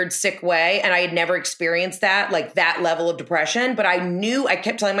weird, sick way. And I had never experienced that level of depression. But I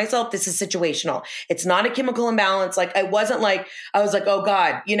kept telling myself, this is situational. It's not a chemical imbalance. Like, I was like, oh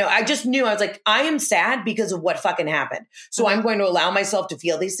God, I just knew. I was like, I am sad because of what fucking happened. So I'm going to allow myself to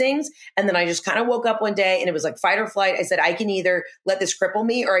feel these things. And then I just kind of woke up one day and it was like fight or flight. I said, I can either let this cripple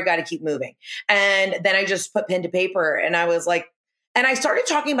me or I got to keep moving. And then I just put pen to paper and I was like, and I started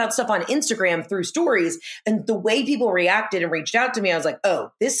talking about stuff on Instagram through stories, and the way people reacted and reached out to me, I was like,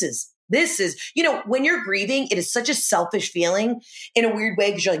 oh, this is, when you're grieving, it is such a selfish feeling in a weird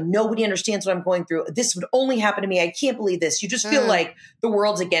way because you're like, nobody understands what I'm going through. This would only happen to me. I can't believe this. You just feel like the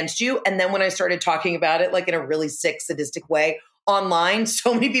world's against you. And then when I started talking about it, like in a really sick, sadistic way online,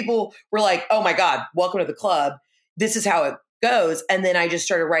 so many people were like, oh my God, welcome to the club. This is how it goes. And then I just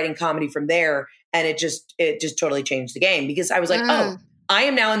started writing comedy from there. And it just totally changed the game because I was like, oh, I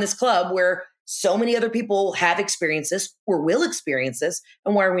am now in this club where so many other people have experienced this or will experience this.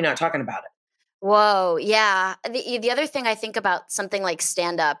 And why are we not talking about it? Whoa. Yeah. The other thing I think about something like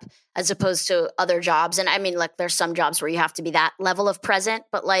stand-up as opposed to other jobs. And I mean, like there's some jobs where you have to be that level of present,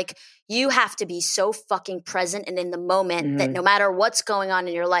 but like you have to be so fucking present and in the moment that no matter what's going on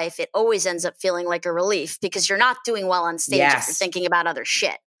in your life, it always ends up feeling like a relief because you're not doing well on stage if you're thinking about other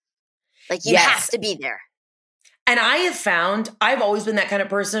shit. Like you have to be there. And I have found I've always been that kind of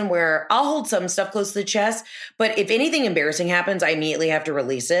person where I'll hold some stuff close to the chest, but if anything embarrassing happens, I immediately have to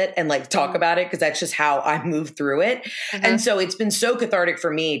release it and like talk about it because that's just how I move through it. And so it's been so cathartic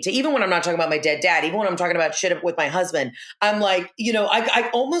for me to, even when I'm not talking about my dead dad, even when I'm talking about shit with my husband, I'm like, I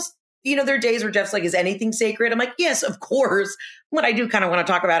almost, there are days where Jeff's like, is anything sacred? I'm like, yes, of course. But I do kind of want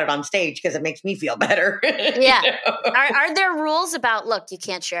to talk about it on stage because it makes me feel better. Yeah. Are there rules about, look, you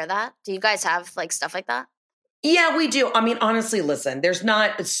can't share that? Do you guys have like stuff like that? Yeah, we do. I mean, honestly, listen, there's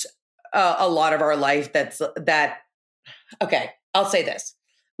not a lot of our life that. Okay, I'll say this.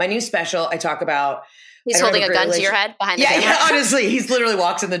 My new special, I talk about. He's holding a gun to your head behind the camera. Yeah, honestly, he's literally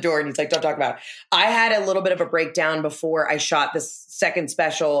walks in the door and he's like, don't talk about it. I had a little bit of a breakdown before I shot this second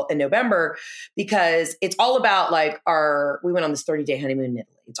special in November because it's all about like we went on this 30-day honeymoon in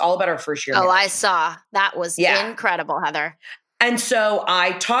Italy. It's all about our first year. Oh, I saw. That was incredible, Heather. And so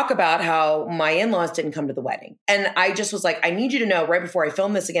I talk about how my in-laws didn't come to the wedding. And I just was like, I need you to know right before I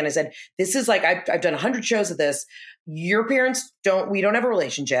film this again, I said, this is like, I've done 100 shows of this. Your parents we don't have a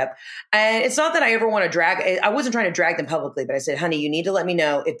relationship. And it's not that I ever want to I wasn't trying to drag them publicly, but I said, honey, you need to let me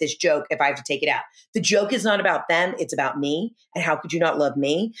know if I have to take it out. The joke is not about them. It's about me. And how could you not love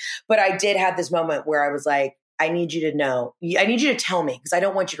me? But I did have this moment where I was like, I need you to know. I need you to tell me because I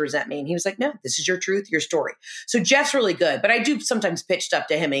don't want you to resent me. And he was like, no, this is your truth, your story. So Jeff's really good. But I do sometimes pitch stuff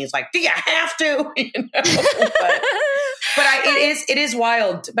to him and he's like, do you have to? You know? But it is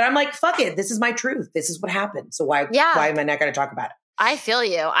wild. But I'm like, fuck it. This is my truth. This is what happened. So why am I not going to talk about it? I feel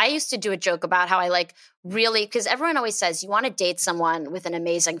you. I used to do a joke about how I like really, because everyone always says you want to date someone with an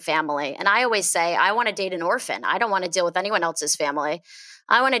amazing family. And I always say, I want to date an orphan. I don't want to deal with anyone else's family.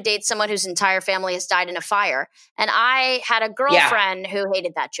 I want to date someone whose entire family has died in a fire. And I had a girlfriend who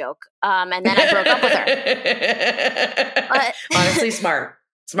hated that joke. And then I broke up with her. Honestly, smart.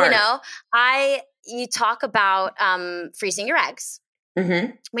 You know, you talk about freezing your eggs.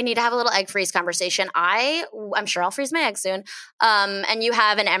 Mm-hmm. We need to have a little egg freeze conversation. I'm sure I'll freeze my eggs soon. And you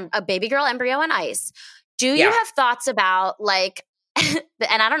have a baby girl embryo on ice. Do you have thoughts about like,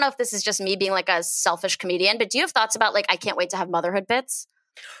 and I don't know if this is just me being like a selfish comedian, but do you have thoughts about like, I can't wait to have motherhood bits?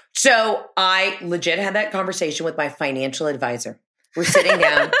 So I legit had that conversation with my financial advisor. We're sitting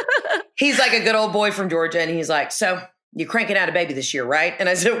down. He's like a good old boy from Georgia. And he's like, so you're cranking out a baby this year, right? And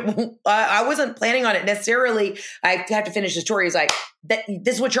I said, well, I wasn't planning on it necessarily. I have to finish the story. He's like,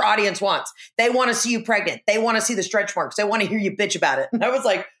 this is what your audience wants. They want to see you pregnant. They want to see the stretch marks. They want to hear you bitch about it. And I was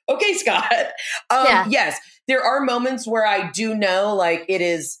like, okay, Scott. Yes, there are moments where I do know like it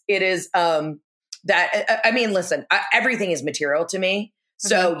is that, I mean, listen, everything is material to me.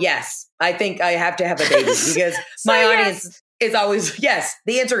 So yes, I think I have to have a baby because my audience is always, yes.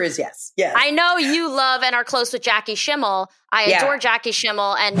 The answer is yes. Yes. I know you love and are close with Jackie Schimmel. I adore Jackie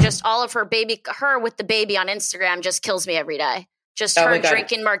Schimmel, and just all of her with the baby on Instagram just kills me every day. Just her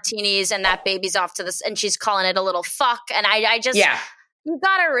drinking martinis and that baby's off to this, and she's calling it a little fuck. And I just, you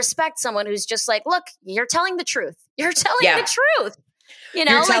gotta respect someone who's just like, look, you're telling the truth. You're telling the truth. You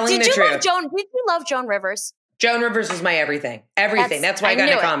know, like, did you love Joan Rivers? Joan Rivers was my everything. That's why I got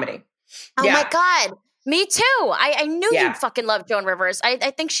into comedy. Oh my God. Me too. I knew you'd fucking love Joan Rivers. I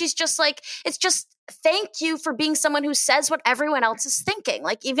think she's just like, it's just thank you for being someone who says what everyone else is thinking.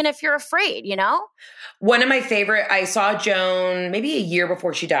 Like, even if you're afraid, you know? One of my favorite, I saw Joan maybe a year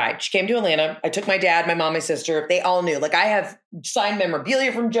before she died. She came to Atlanta. I took my dad, my mom, my sister. They all knew. Like, I have signed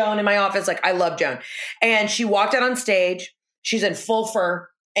memorabilia from Joan in my office. Like, I love Joan. And she walked out on stage. She's in full fur.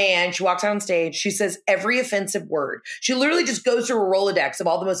 And she walks out on stage. She says every offensive word. She literally just goes through a Rolodex of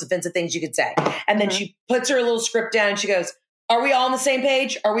all the most offensive things you could say. And then she puts her little script down and she goes, are we all on the same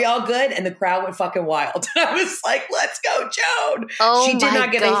page? Are we all good? And the crowd went fucking wild. And I was like, let's go, Joan. She did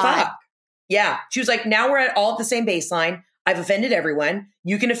not give a fuck. Yeah. She was like, now we're all at the same baseline. I've offended everyone.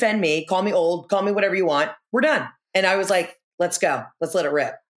 You can offend me. Call me old. Call me whatever you want. We're done. And I was like, let's go. Let's let it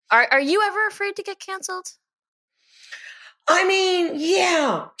rip. Are you ever afraid to get canceled? I mean,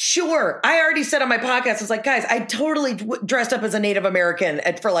 yeah, sure. I already said on my podcast, I was like, guys, I totally dressed up as a Native American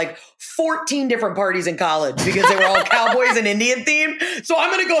for like 14 different parties in college because they were all Cowboys and Indian themed. So I'm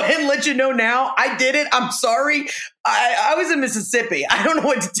going to go ahead and let you know now. I did it. I'm sorry. I was in Mississippi. I don't know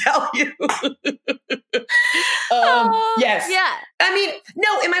what to tell you. Yes. Yeah. I mean,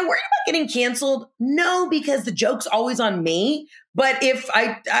 no, am I worried about getting canceled? No, because the joke's always on me. But if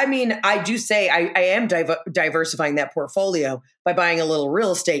I do say I am diversifying that portfolio by buying a little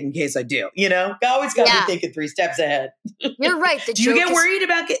real estate in case I do, you know, I always got to be thinking 3 steps ahead. You're right. Do you get worried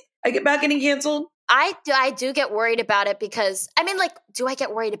about getting canceled? I do get worried about it because, I mean, like, do I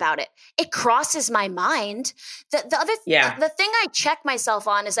get worried about it? It crosses my mind. The thing I check myself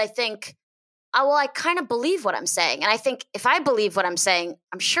on is I think, I kind of believe what I'm saying. And I think if I believe what I'm saying,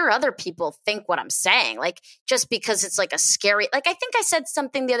 I'm sure other people think what I'm saying. Like, just because it's like a scary, like, I think I said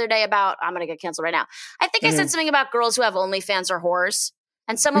something the other day about, I'm going to get canceled right now. I think I said something about girls who have OnlyFans or whores.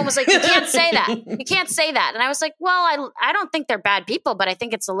 And someone was like, you can't say that. You can't say that. And I was like, well, I don't think they're bad people, but I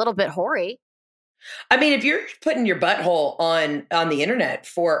think it's a little bit hoary. I mean, if you're putting your butthole on the internet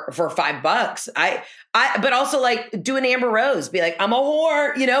for $5, but also like do an Amber Rose, be like, I'm a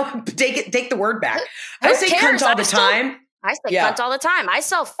whore, you know, take the word back. I say cunt all the time. I say cunt all the time. I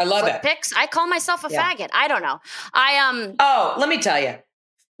love foot pics. I call myself a faggot. I don't know. Oh, let me tell you.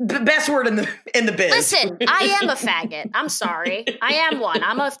 Best word in the biz. Listen, I am a faggot. I'm sorry. I am one.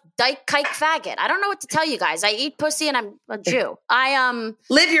 I'm a dyke kike faggot. I don't know what to tell you guys. I eat pussy and I'm a Jew.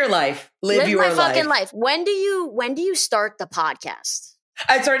 Live your life. Live your my fucking life. When do you start the podcast?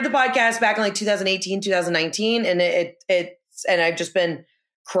 I started the podcast back in like 2018, 2019, and and I've just been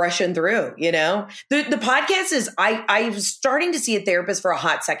crushing through, the podcast is, I was starting to see a therapist for a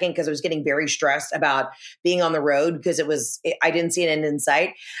hot second because I was getting very stressed about being on the road because I didn't see an end in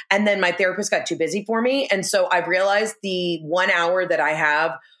sight. And then my therapist got too busy for me. And so I've realized the 1 hour that I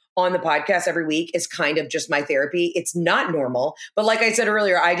have on the podcast every week is kind of just my therapy. It's not normal, but like I said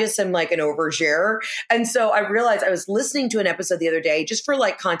earlier, I just am like an oversharer. And so I realized I was listening to an episode the other day just for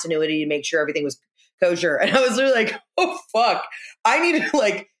like continuity to make sure everything was kosher. And I was really like, oh, fuck. I need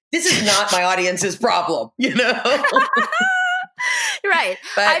to this is not my audience's problem, Right.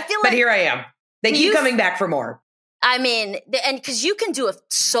 But here I am. They keep coming back for more. I mean, and because you can do a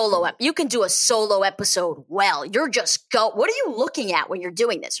solo episode well. You're just what are you looking at when you're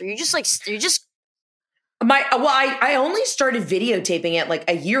doing this? Or you're just I only started videotaping it like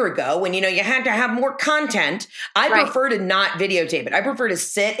a year ago when, you had to have more content. I prefer to not videotape it. I prefer to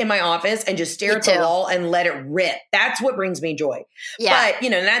sit in my office and just stare at the wall and let it rip. That's what brings me joy. Yeah. But,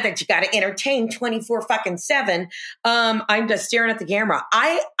 not that you got to entertain 24/7. I'm just staring at the camera.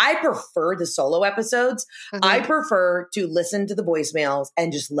 I prefer the solo episodes. Mm-hmm. I prefer to listen to the voicemails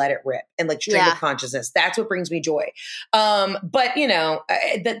and just let it rip and stream of consciousness. That's what brings me joy. But,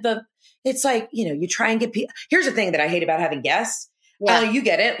 it's like, you try and get people. Here's the thing that I hate about having guests. Yeah. You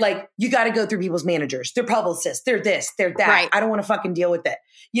get it. You got to go through people's managers, their publicists, they're this, they're that. Right. I don't want to fucking deal with it.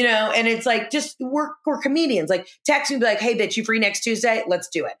 And it's like, just we're comedians. Text me, be like, hey, bitch, you free next Tuesday? Let's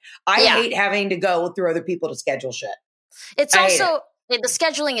do it. I hate having to go through other people to schedule shit. It's also, the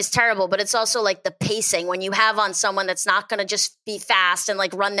scheduling is terrible, but it's also the pacing when you have on someone that's not going to just be fast and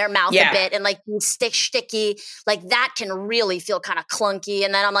run their mouth a bit and be sticky, that can really feel kind of clunky.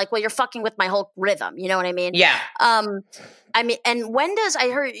 And then I'm like, well, you're fucking with my whole rhythm. You know what I mean? Yeah. I mean, and when I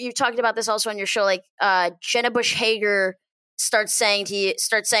heard you talked about this also on your show, Jenna Bush Hager starts saying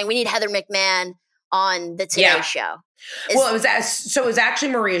we need Heather McMahan on the Today Show. It was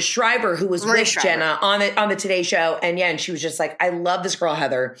actually Maria Shriver who was with Jenna on the Today Show. And she was just like, I love this girl,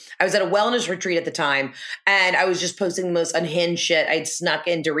 Heather. I was at a wellness retreat at the time and I was just posting the most unhinged shit. I'd snuck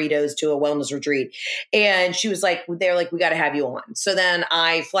in Doritos to a wellness retreat. And she was like, they're like, we got to have you on. So then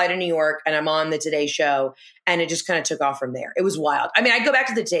I fly to New York and I'm on the Today Show. And it just kind of took off from there. It was wild. I mean, I go back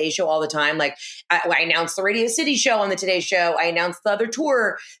to the Today Show all the time. I announced the Radio City show on the Today Show. I announced the other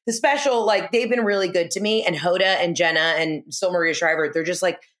tour, the special. They've been really good to me. And Hoda and Jenna and still Maria Shriver, they're just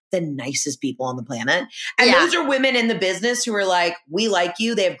the nicest people on the planet. And those are women in the business who are like, we like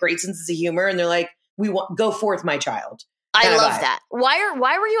you. They have great senses of humor. And they're like, go forth, my child. I love that.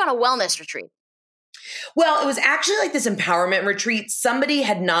 Why were you on a wellness retreat? Well, it was actually this empowerment retreat. Somebody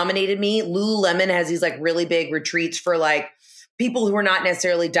had nominated me. Lululemon has these really big retreats for people who are not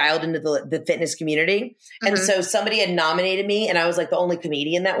necessarily dialed into the fitness community. Mm-hmm. And so somebody had nominated me and I was the only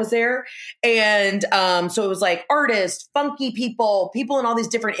comedian that was there. And so it was artists, funky people in all these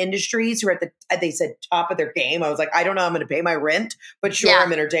different industries who are they said top of their game. I was like, I don't know, I'm going to pay my rent, but sure,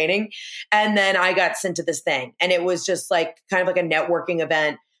 I'm entertaining. And then I got sent to this thing and it was just kind of a networking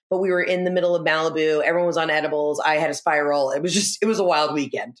event. But we were in the middle of Malibu. Everyone was on edibles. I had a spiral. It was a wild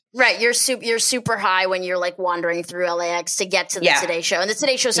weekend. Right. You're super high when you're wandering through LAX to get to the Today Show. And the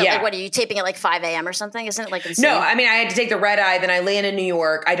Today Show's what are you taping at 5 a.m. or something? Isn't it insane? No, I mean, I had to take the red eye. Then I land in New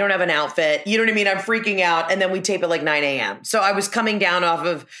York. I don't have an outfit. You know what I mean? I'm freaking out. And then we tape at 9 a.m. So I was coming down off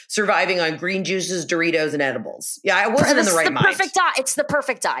of surviving on green juices, Doritos, and edibles. Yeah, I wasn't in the right mind. It's the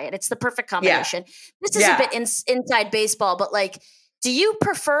perfect diet. It's the perfect combination. Yeah. This is a bit inside baseball, but do you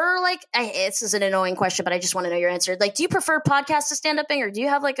prefer this is an annoying question, but I just want to know your answer. Do you prefer podcast to stand-upping or do you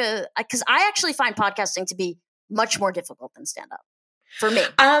have because I actually find podcasting to be much more difficult than stand-up for me.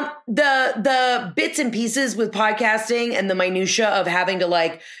 The bits and pieces with podcasting and the minutia of having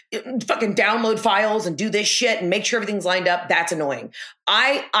to fucking download files and do this shit and make sure everything's lined up, that's annoying.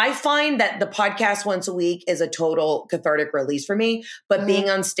 I find that the podcast once a week is a total cathartic release for me, but being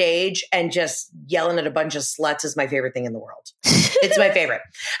on stage and just yelling at a bunch of sluts is my favorite thing in the world. It's my favorite.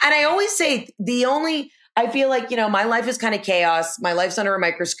 And I always say I feel my life is kind of chaos. My life's under a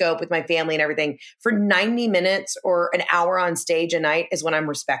microscope with my family and everything. For 90 minutes or an hour on stage a night is when I'm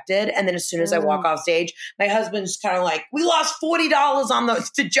respected. And then as soon as I walk off stage, my husband's kind of we lost $40 on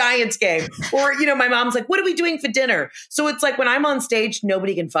the Giants game. Or, my mom's like, what are we doing for dinner? So it's when I'm on stage,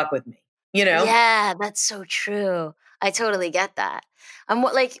 nobody can fuck with me, Yeah, that's so true. I totally get that. I'm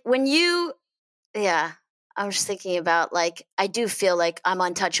I'm just thinking about I do feel I'm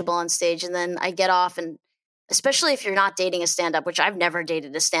untouchable on stage and then I get off and especially if you're not dating a stand-up, which I've never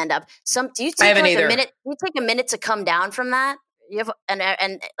dated a stand-up. Do you take a minute? You take a minute to come down from that? You have and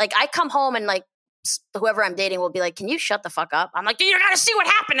I come home and whoever I'm dating will be like, can you shut the fuck up? I'm like, you got to see what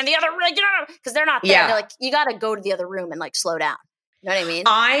happened in the other, like, you know, because they're not there. Yeah. They're like, you got to go to the other room and like slow down. You know what I mean?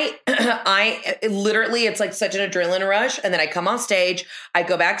 I literally, it's like such an adrenaline rush. And then I come off stage, I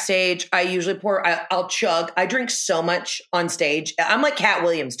go backstage. I usually I'll chug. I drink so much on stage. I'm like Cat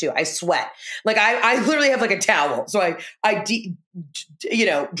Williams too. I sweat. Like I literally have like a towel. So I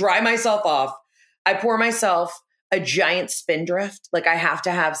dry myself off. I pour myself a giant Spindrift. Like I have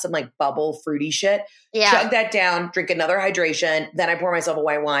to have some like bubble fruity shit. Yeah. Chug that down, drink another hydration. Then I pour myself a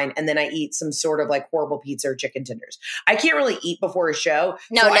white wine and then I eat some sort of like horrible pizza or chicken tenders. I can't really eat before a show.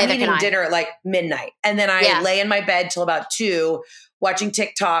 No, so I'm eating dinner at like midnight. And then I lay in my bed till about 2 watching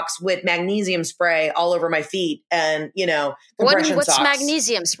TikToks with magnesium spray all over my feet and, compression what's socks.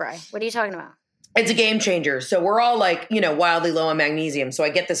 Magnesium spray? What are you talking about? It's a game changer. So we're all like, wildly low on magnesium. So I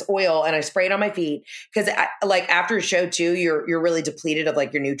get this oil and I spray it on my feet because like after a show too, you're really depleted of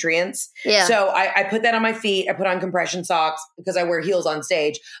like your nutrients. Yeah. So I put that on my feet. I put on compression socks because I wear heels on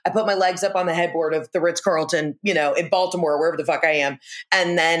stage. I put my legs up on the headboard of the Ritz-Carlton, in Baltimore, wherever the fuck I am.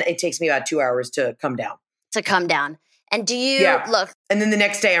 And then it takes me about 2 hours to come down. And do you look? And then the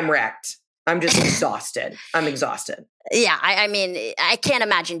next day I'm wrecked. I'm just exhausted. I'm exhausted. Yeah. I mean, I can't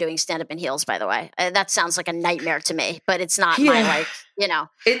imagine doing stand-up in heels, by the way. That sounds like a nightmare to me, but it's not my,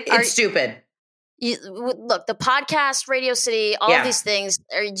 It's stupid. Look, the podcast, Radio City, all of these things,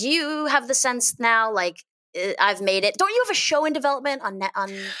 do you have the sense now, like, I've made it? Don't you have a show in development on?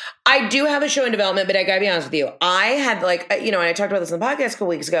 I do have a show in development, but I gotta be honest with you. I had like, and I talked about this on the podcast a couple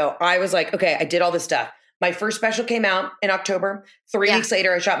weeks ago. I was like, okay, I did all this stuff. My first special came out in October. 3 weeks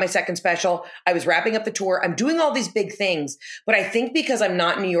later, I shot my second special. I was wrapping up the tour. I'm doing all these big things. But I think because I'm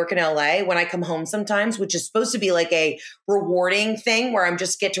not in New York and LA, when I come home sometimes, which is supposed to be like a rewarding thing where I'm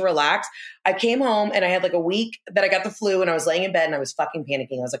just get to relax, I came home and I had like a week that I got the flu and I was laying in bed and I was fucking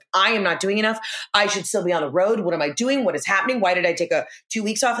panicking. I was like, I am not doing enough. I should still be on the road. What am I doing? What is happening? Why did I take 2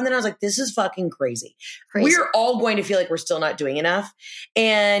 weeks off? And then I was like, this is fucking crazy. We're all going to feel like we're still not doing enough.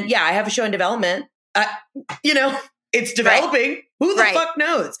 And I have a show in development. It's developing. Right. Who the fuck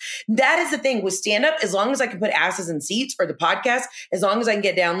knows? That is the thing with stand-up. As long as I can put asses in seats, or the podcast, as long as I can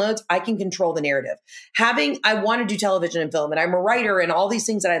get downloads, I can control the narrative. I want to do television and film, and I'm a writer and all these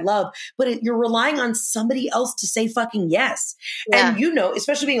things that I love, but you're relying on somebody else to say fucking yes. Yeah. And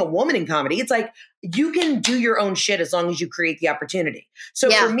especially being a woman in comedy, it's like you can do your own shit as long as you create the opportunity.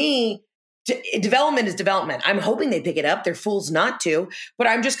 So for me, development is development. I'm hoping they pick it up. They're fools not to, but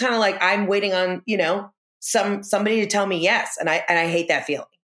I'm just kind of like, I'm waiting on, somebody to tell me yes. And I hate that feeling.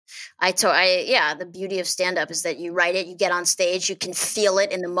 The beauty of stand-up is that you write it, you get on stage, you can feel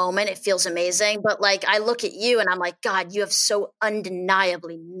it in the moment. It feels amazing. But like, I look at you and I'm like, God, you have so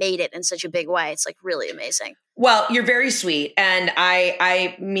undeniably made it in such a big way. It's like really amazing. Well, you're very sweet. And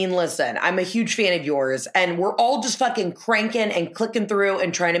I mean, listen, I'm a huge fan of yours and we're all just fucking cranking and clicking through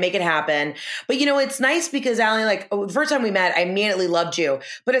and trying to make it happen. But it's nice because Allie, like the first time we met, I immediately loved you.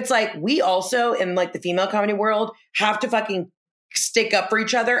 But it's like, we also in like the female comedy world have to fucking stick up for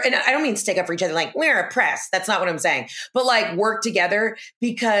each other. And I don't mean stick up for each other like we're a press. That's not what I'm saying. But like work together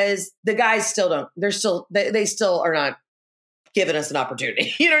because the guys still don't, they still are not giving us an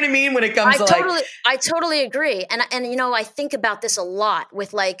opportunity. You know what I mean? When it comes I totally agree. And I think about this a lot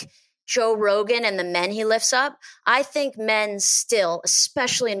with like Joe Rogan and the men he lifts up. I think men still,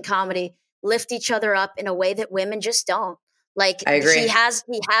 especially in comedy, lift each other up in a way that women just don't. Like I agree. he has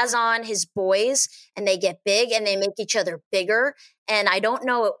on his boys and they get big and they make each other bigger. And I don't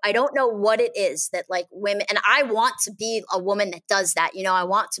know what it is that like women, and I want to be a woman that does that. I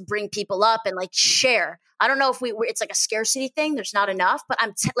want to bring people up and like share. I don't know if it's like a scarcity thing. There's not enough, but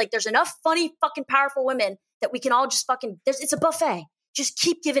there's enough funny, fucking powerful women that we can all just it's a buffet. Just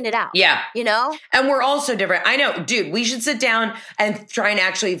keep giving it out. Yeah. And we're all so different. I know, dude, we should sit down and try and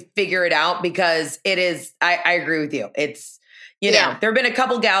actually figure it out because it is, I agree with you. It's, there have been a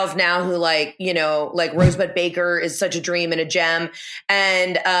couple gals now who like Rosebud Baker is such a dream and a gem.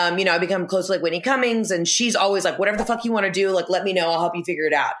 And, I become close to like Whitney Cummings and she's always like, whatever the fuck you want to do, like, let me know. I'll help you figure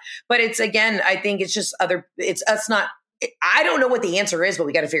it out. But it's, again, I think it's just it's us not, I don't know what the answer is, but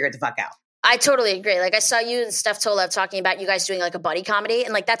we got to figure it the fuck out. I totally agree. Like I saw you and Steph Tolev talking about you guys doing like a buddy comedy.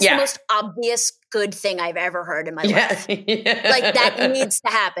 And like, that's the most obvious good thing I've ever heard in my life. Like that needs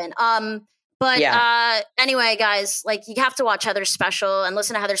to happen. Anyway, guys, like you have to watch Heather's special and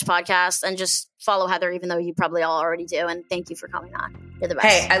listen to Heather's podcast and just follow Heather, even though you probably all already do. And thank you for coming on. You're the best.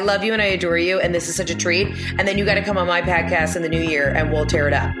 Hey, I love you and I adore you. And this is such a treat. And then you got to come on my podcast in the new year and we'll tear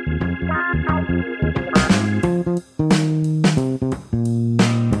it up.